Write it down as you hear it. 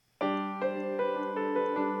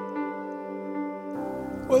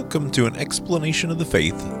Welcome to an explanation of the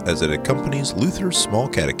faith as it accompanies Luther's Small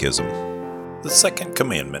Catechism. The second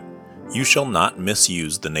commandment, you shall not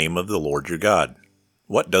misuse the name of the Lord your God.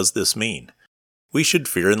 What does this mean? We should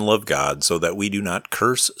fear and love God so that we do not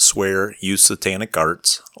curse, swear, use satanic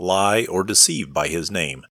arts, lie, or deceive by His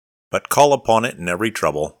name, but call upon it in every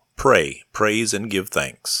trouble, pray, praise, and give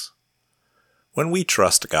thanks. When we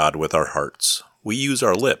trust God with our hearts, we use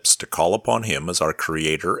our lips to call upon Him as our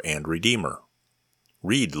Creator and Redeemer.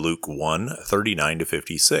 Read Luke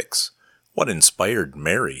 1:39-56. What inspired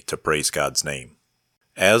Mary to praise God's name?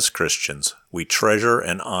 As Christians, we treasure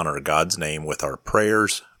and honor God's name with our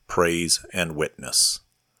prayers, praise, and witness.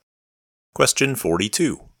 Question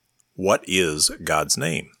 42. What is God's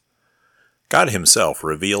name? God Himself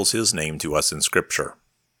reveals His name to us in Scripture.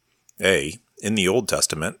 A. In the Old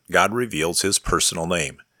Testament, God reveals His personal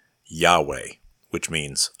name, Yahweh, which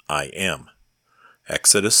means I am.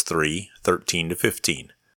 Exodus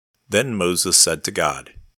 3:13-15. Then Moses said to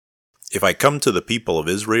God, If I come to the people of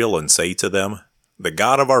Israel and say to them, The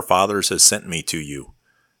God of our fathers has sent me to you,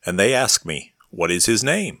 and they ask me, What is His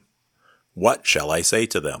name? What shall I say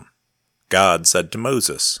to them? God said to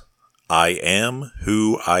Moses, I am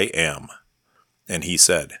who I am. And He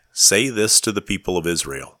said, Say this to the people of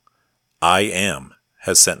Israel, I am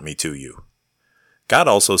has sent me to you. God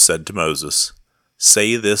also said to Moses,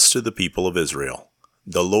 Say this to the people of Israel,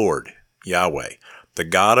 The Lord, Yahweh, the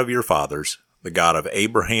God of your fathers, the God of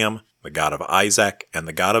Abraham, the God of Isaac, and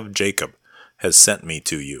the God of Jacob, has sent me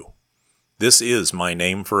to you. This is my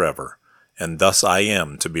name forever, and thus I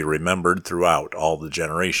am to be remembered throughout all the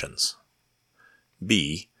generations.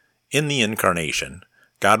 B. In the Incarnation,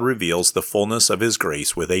 God reveals the fullness of His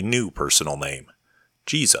grace with a new personal name,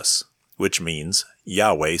 Jesus, which means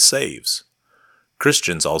Yahweh saves.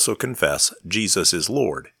 Christians also confess Jesus is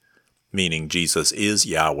Lord, meaning Jesus is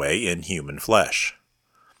Yahweh in human flesh.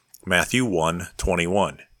 Matthew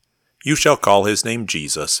 1:21. You shall call His name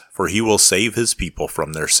Jesus, for He will save His people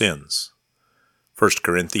from their sins. 1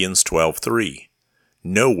 Corinthians 12:3.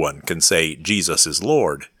 No one can say Jesus is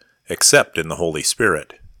Lord, except in the Holy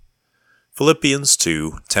Spirit. Philippians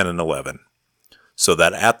 2:10-11. So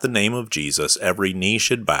that at the name of Jesus every knee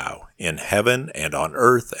should bow, in heaven and on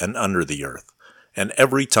earth and under the earth, and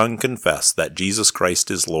every tongue confess that Jesus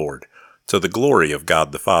Christ is Lord, to the glory of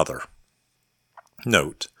God the Father.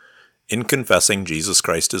 Note, in confessing Jesus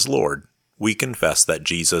Christ as Lord, we confess that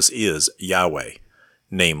Jesus is Yahweh,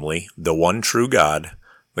 namely, the one true God,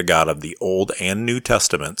 the God of the Old and New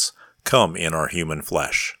Testaments, come in our human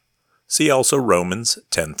flesh. See also Romans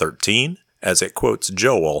 10:13, as it quotes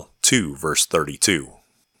Joel 2 verse 32.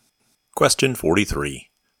 Question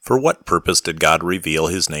 43. For what purpose did God reveal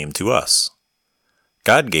His name to us?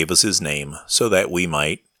 God gave us His name so that we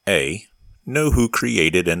might, A. Know who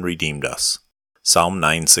created and redeemed us. Psalm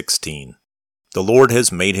 9:16. The Lord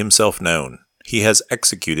has made Himself known. He has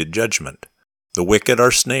executed judgment. The wicked are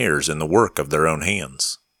snares in the work of their own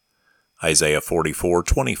hands. Isaiah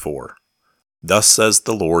 44:24. Thus says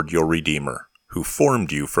the Lord your Redeemer, who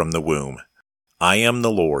formed you from the womb. I am the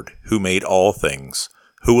Lord, who made all things,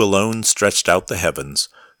 who alone stretched out the heavens,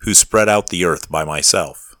 who spread out the earth by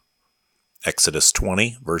myself. Exodus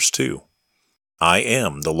 20, verse 2. I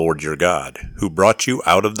am the Lord your God, who brought you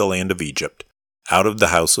out of the land of Egypt, out of the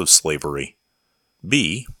house of slavery.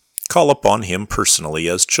 B. Call upon Him personally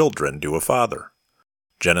as children do a father.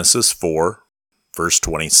 Genesis 4, verse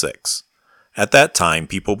 26. At that time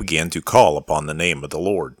people began to call upon the name of the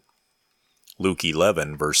Lord. Luke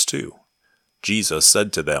 11, verse 2. Jesus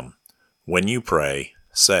said to them, When you pray,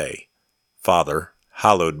 say, Father,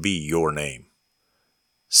 hallowed be your name.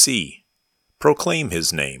 C. Proclaim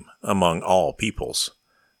His name among all peoples.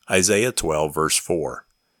 Isaiah 12, verse 4.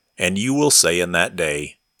 And you will say in that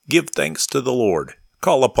day, Give thanks to the Lord,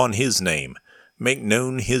 call upon His name, make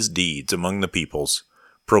known His deeds among the peoples,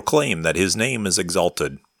 proclaim that His name is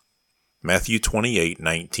exalted. Matthew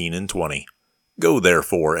 28:19-20. Go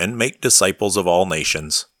therefore and make disciples of all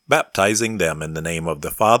nations, baptizing them in the name of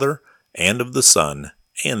the Father, and of the Son,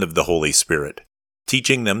 and of the Holy Spirit,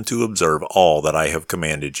 teaching them to observe all that I have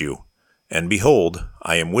commanded you. And behold,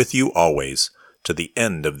 I am with you always, to the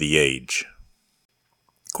end of the age.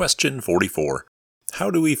 Question 44. How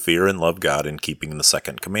do we fear and love God in keeping the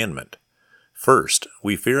second commandment? First,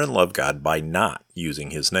 we fear and love God by not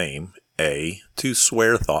using His name, A. To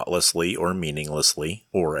swear thoughtlessly or meaninglessly,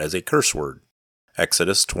 or as a curse word.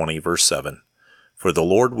 Exodus 20, verse 7. For the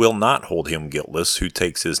Lord will not hold him guiltless who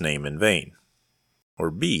takes His name in vain. Or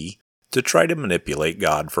B. To try to manipulate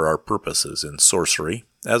God for our purposes in sorcery,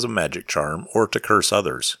 as a magic charm, or to curse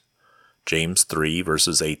others. James 3,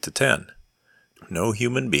 verses 8-10. No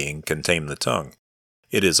human being can tame the tongue.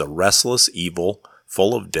 It is a restless evil,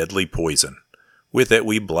 full of deadly poison. With it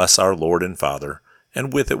we bless our Lord and Father,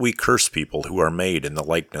 and with it we curse people who are made in the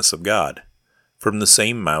likeness of God. From the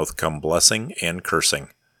same mouth come blessing and cursing.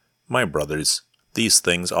 My brothers, these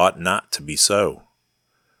things ought not to be so.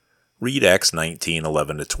 Read Acts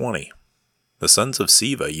 19:11-20. The sons of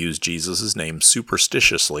Sceva used Jesus' name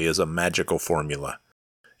superstitiously as a magical formula.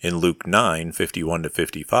 In Luke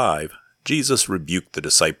 9:51-55, Jesus rebuked the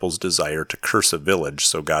disciples' desire to curse a village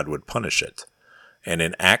so God would punish it. And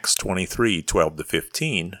in Acts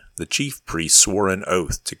 23:12-15, the chief priests swore an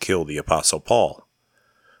oath to kill the Apostle Paul.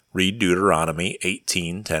 Read Deuteronomy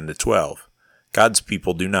 18:10-12. God's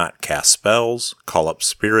people do not cast spells, call up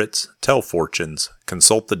spirits, tell fortunes,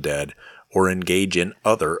 consult the dead, or engage in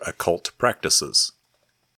other occult practices.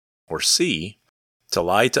 Or C, to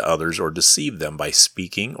lie to others or deceive them by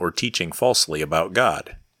speaking or teaching falsely about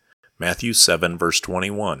God. Matthew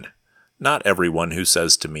 7:21. Not everyone who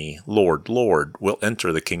says to me, Lord, Lord, will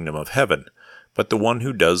enter the kingdom of heaven, but the one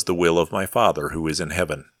who does the will of my Father who is in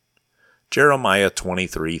heaven. Jeremiah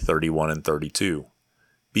 23:31-32.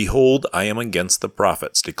 Behold, I am against the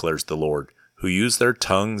prophets, declares the Lord, who use their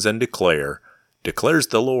tongues and declares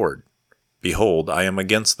the Lord. Behold, I am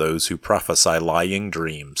against those who prophesy lying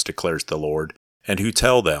dreams, declares the Lord, and who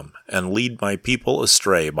tell them, and lead my people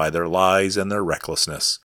astray by their lies and their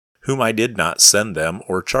recklessness, whom I did not send them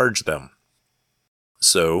or charge them.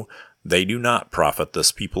 So, they do not profit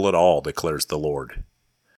this people at all, declares the Lord.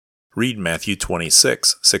 Read Matthew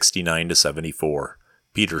 26:69-74.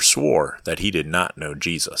 Peter swore that he did not know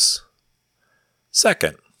Jesus.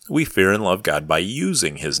 Second, we fear and love God by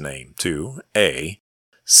using his name to A.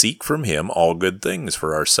 Seek from him all good things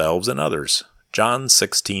for ourselves and others. John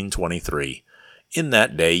 16:23. In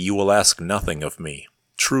that day you will ask nothing of me.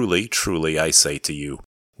 Truly, truly, I say to you,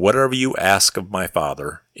 whatever you ask of my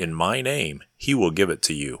Father, in my name, he will give it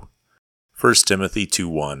to you. 1 Timothy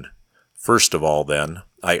 2:1. First of all, then,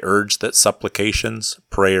 I urge that supplications,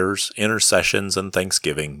 prayers, intercessions, and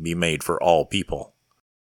thanksgiving be made for all people.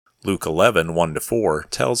 Luke 11:1-4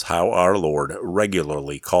 tells how our Lord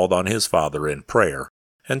regularly called on his Father in prayer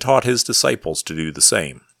and taught his disciples to do the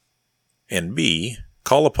same. And B,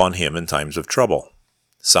 call upon him in times of trouble.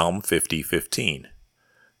 Psalm 50:15.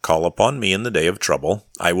 Call upon me in the day of trouble,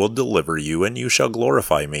 I will deliver you, and you shall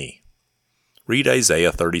glorify me. Read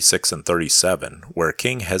Isaiah 36:37, where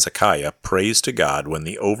King Hezekiah prays to God when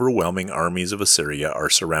the overwhelming armies of Assyria are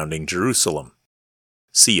surrounding Jerusalem.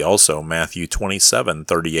 See also Matthew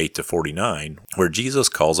 27:38-49, where Jesus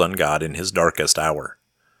calls on God in his darkest hour.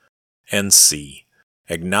 And C,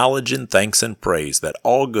 acknowledge in thanks and praise that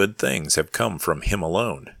all good things have come from him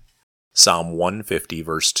alone. Psalm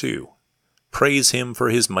 150:2. Praise him for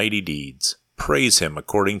his mighty deeds. Praise him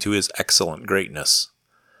according to his excellent greatness.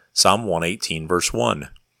 Psalm 118:1.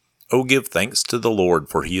 O give thanks to the Lord,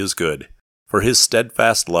 for he is good, for his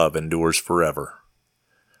steadfast love endures forever.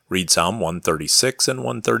 Read Psalm 136 and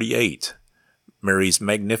 138, Mary's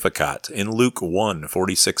Magnificat in Luke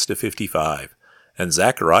 1:46-55, and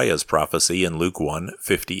Zechariah's prophecy in Luke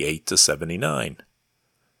 1:58-79.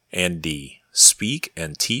 And D. Speak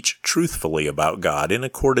and teach truthfully about God in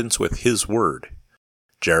accordance with his word.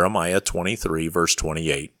 Jeremiah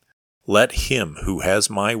 23:28. Let him who has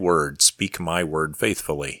my word speak my word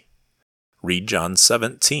faithfully. Read John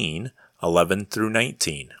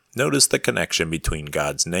 17:11-19. Notice the connection between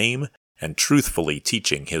God's name and truthfully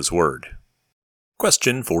teaching his word.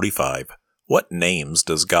 Question 45. What names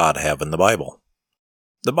does God have in the Bible?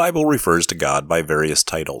 The Bible refers to God by various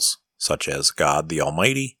titles, such as God the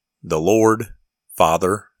Almighty, the Lord,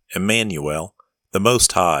 Father, Emmanuel, the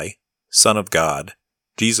Most High, Son of God,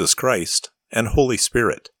 Jesus Christ, and Holy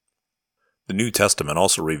Spirit. The New Testament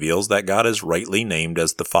also reveals that God is rightly named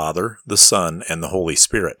as the Father, the Son, and the Holy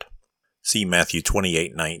Spirit. See Matthew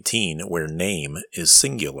 28:19, where name is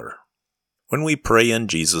singular. When we pray in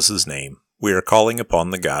Jesus' name, we are calling upon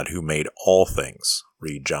the God who made all things.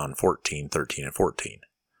 Read John 14:13-14.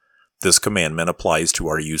 This commandment applies to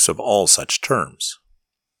our use of all such terms.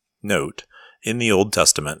 Note, in the Old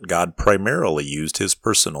Testament, God primarily used his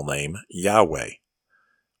personal name, Yahweh.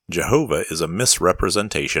 Jehovah is a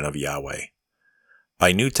misrepresentation of Yahweh.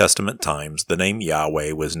 By New Testament times, the name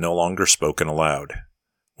Yahweh was no longer spoken aloud.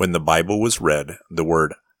 When the Bible was read, the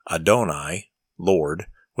word Adonai, Lord,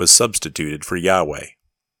 was substituted for Yahweh.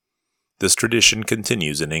 This tradition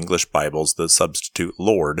continues in English Bibles that substitute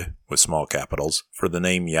Lord, with small capitals, for the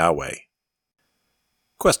name Yahweh.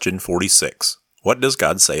 Question 46. What does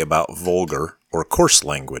God say about vulgar or coarse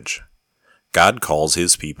language? God calls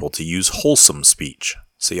his people to use wholesome speech.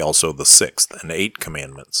 See also the 6th and 8th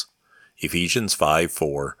commandments. Ephesians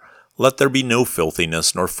 5:4, Let there be no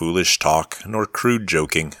filthiness, nor foolish talk, nor crude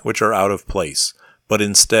joking, which are out of place, but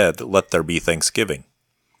instead let there be thanksgiving.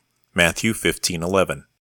 Matthew 15:11.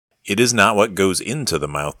 It is not what goes into the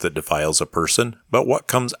mouth that defiles a person, but what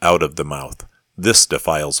comes out of the mouth. This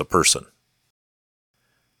defiles a person.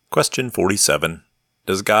 Question 47.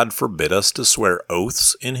 Does God forbid us to swear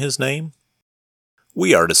oaths in His name?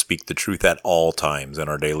 We are to speak the truth at all times in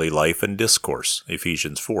our daily life and discourse,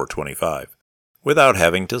 Ephesians 4:25, without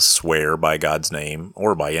having to swear by God's name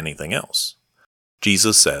or by anything else.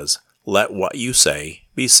 Jesus says, "Let what you say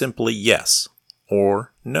be simply yes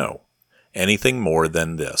or no. Anything more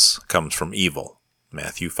than this comes from evil."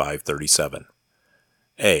 Matthew 5:37.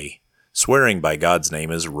 A. Swearing by God's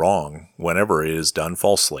name is wrong whenever it is done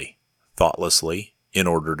falsely, thoughtlessly, in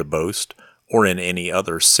order to boast, or in any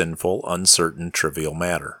other sinful, uncertain, trivial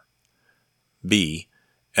matter. B.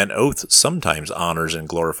 An oath sometimes honors and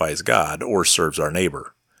glorifies God or serves our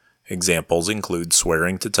neighbor. Examples include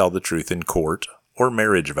swearing to tell the truth in court or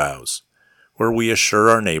marriage vows, where we assure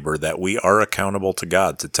our neighbor that we are accountable to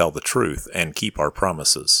God to tell the truth and keep our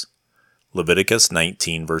promises. Leviticus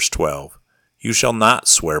 19 verse 12. You shall not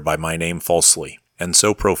swear by my name falsely, and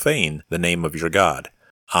so profane the name of your God.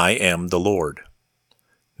 I am the Lord.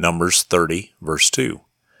 Numbers 30 verse 2.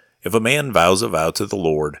 If a man vows a vow to the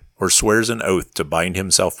Lord, or swears an oath to bind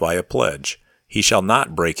himself by a pledge, he shall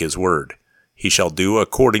not break his word. He shall do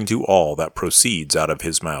according to all that proceeds out of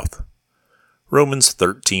his mouth. Romans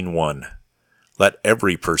 13:1. Let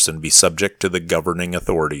every person be subject to the governing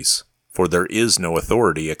authorities, for there is no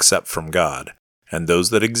authority except from God, and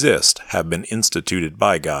those that exist have been instituted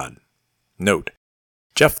by God. Note,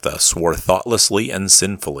 Jephthah swore thoughtlessly and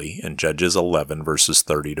sinfully in Judges 11 verses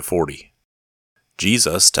 30 to 40.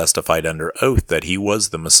 Jesus testified under oath that he was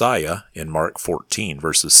the Messiah in Mark 14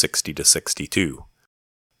 verses 60 to 62.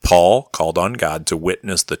 Paul called on God to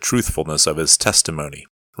witness the truthfulness of his testimony,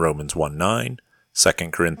 Romans 1:9,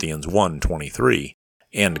 2 Corinthians 1:23,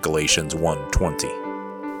 and Galatians 1:20.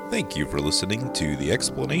 Thank you for listening to the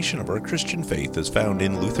explanation of our Christian faith as found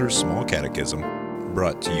in Luther's Small Catechism,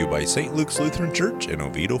 brought to you by St. Luke's Lutheran Church in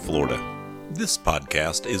Oviedo, Florida. This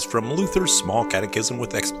podcast is from Luther's Small Catechism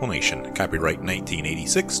with Explanation, copyright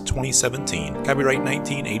 1986, 2017, copyright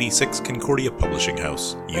 1986 Concordia Publishing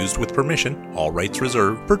House. Used with permission, all rights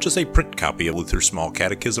reserved. Purchase a print copy of Luther's Small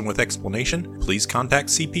Catechism with Explanation. Please contact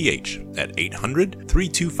CPH at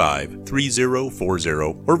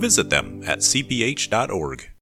 800-325-3040 or visit them at cph.org.